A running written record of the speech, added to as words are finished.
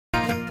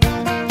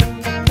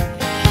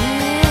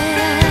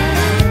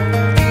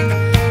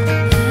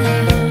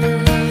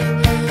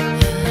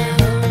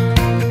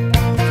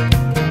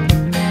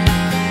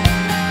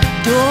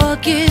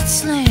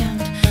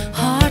slammed,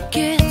 heart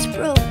gets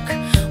broke.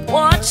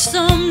 Watch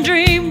some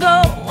dream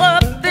go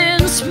up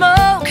in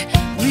smoke.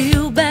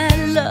 Real bad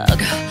luck,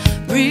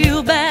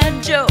 real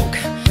bad joke.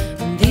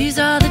 And these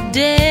are the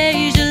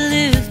days you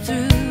live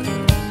through.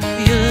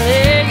 You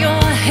lay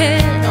your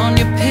head on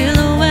your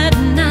pillow at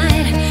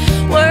night.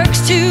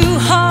 Work's too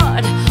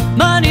hard,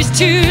 money's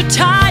too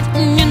tight,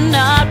 and you're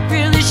not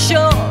really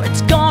sure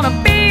it's gonna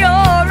be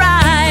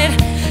alright.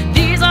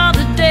 These are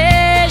the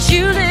days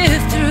you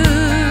live through,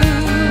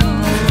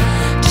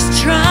 just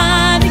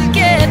trying to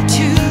get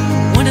to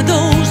one of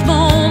those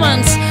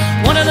moments,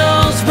 one of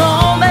those